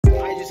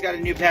just got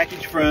a new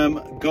package from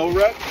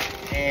GORUCK,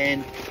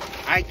 and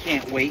I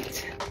can't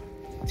wait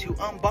to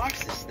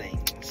unbox this thing.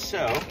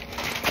 So,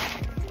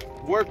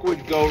 work with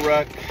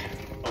GORUCK,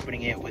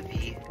 opening it with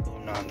the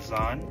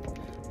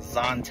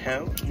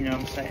Zonto, you know what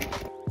I'm saying?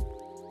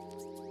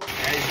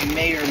 As you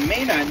may or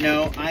may not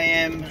know, I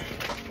am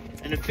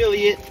an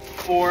affiliate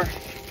for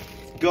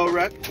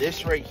GORUCK.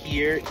 This right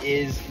here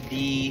is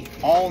the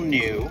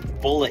all-new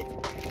Bullet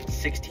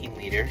 16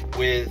 liter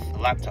with a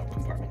laptop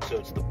compartment. So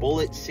it's the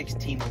Bullet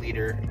 16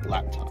 liter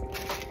laptop.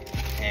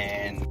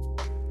 And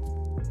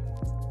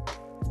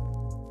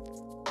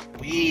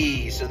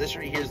so this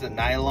right here is the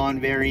nylon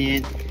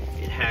variant.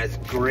 It has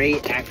gray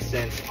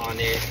accents on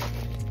it.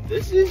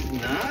 This is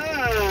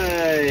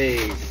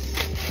nice.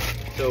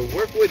 So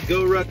work with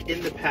GORUCK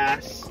in the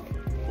past.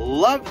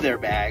 Love their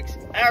bags.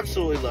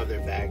 Absolutely love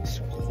their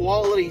bags.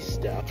 Quality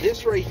stuff.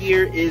 This right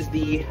here is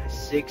the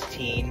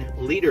 16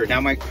 liter. Now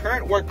my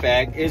current work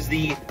bag is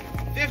the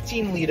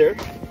 15 liter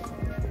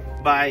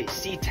by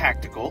Sea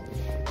Tactical.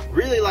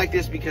 Really like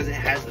this because it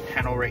has the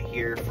panel right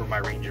here for my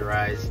Ranger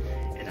eyes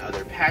and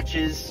other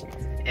patches.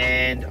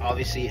 And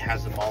obviously it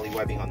has the MOLLE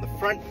webbing on the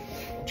front,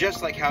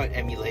 just like how it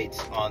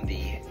emulates on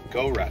the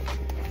GORUCK.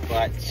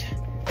 But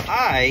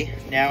I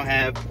now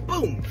have,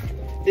 boom,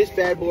 this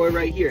bad boy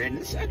right here. And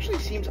this actually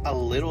seems a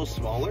little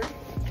smaller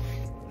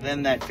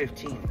than that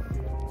 15.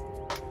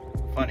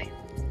 Funny.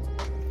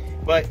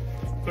 But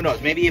who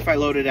knows, maybe if I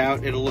load it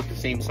out, it'll look the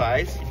same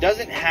size. It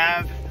doesn't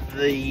have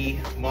the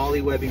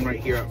MOLLE webbing right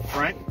here up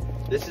front.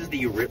 This is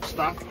the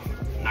ripstop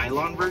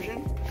nylon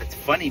version. It's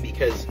funny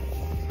because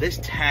this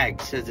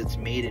tag says it's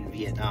made in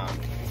Vietnam.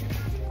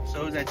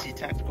 So is that Sea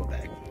Tactical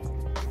bag.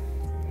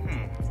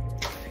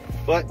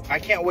 But I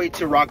can't wait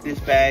to rock this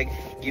bag,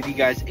 give you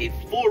guys a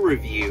full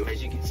review.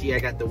 As you can see, I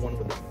got the one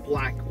with the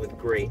black with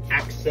gray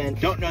accent.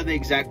 Don't know the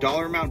exact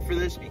dollar amount for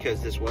this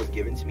because this was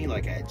given to me,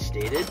 like I had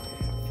stated,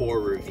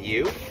 for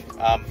review.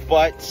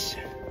 But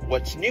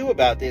what's new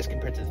about this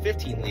compared to the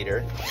 15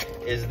 liter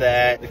is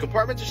that the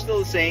compartments are still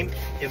the same.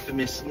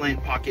 Infamous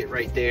slant pocket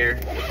right there.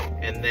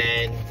 And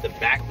then the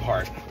back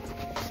part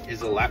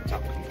is a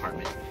laptop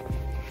compartment.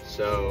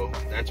 So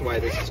that's why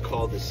this is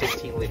called the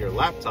 16 liter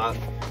laptop,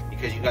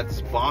 because you got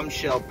this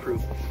bombshell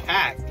proof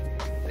pack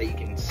that you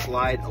can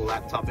slide a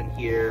laptop in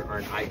here or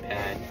an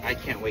iPad. I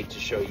can't wait to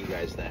show you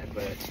guys that.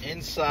 But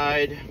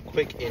inside,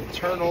 quick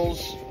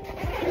internals.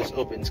 This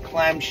opens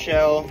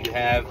clamshell. You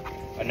have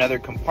another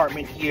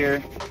compartment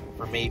here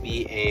for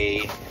maybe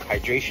a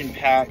hydration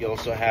pack. You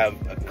also have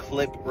a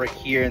clip right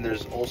here, and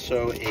there's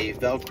also a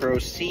Velcro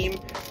seam,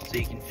 so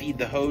you can feed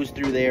the hose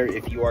through there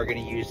if you are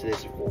going to use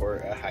this for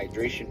a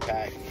hydration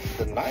pack.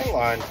 The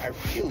nylon I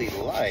really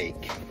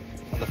like.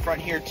 On the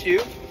front here too,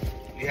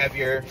 you have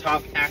your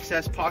top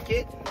access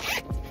pocket,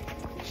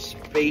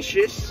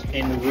 spacious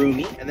and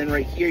roomy. And then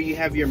right here you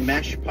have your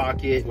mesh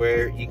pocket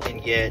where you can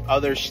get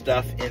other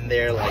stuff in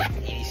there like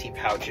EDC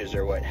pouches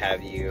or what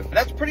have you. And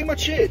that's pretty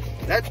much it.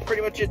 That's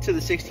pretty much it to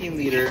the 16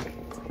 liter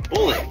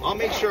Bullet. I'll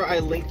make sure I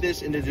link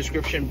this in the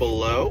description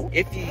below.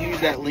 If you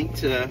use that link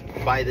to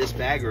buy this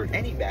bag or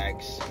any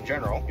bags in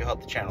general, you'll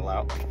help the channel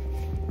out.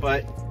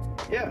 But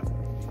yeah,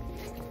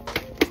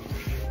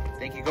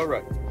 thank you,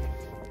 GORUCK.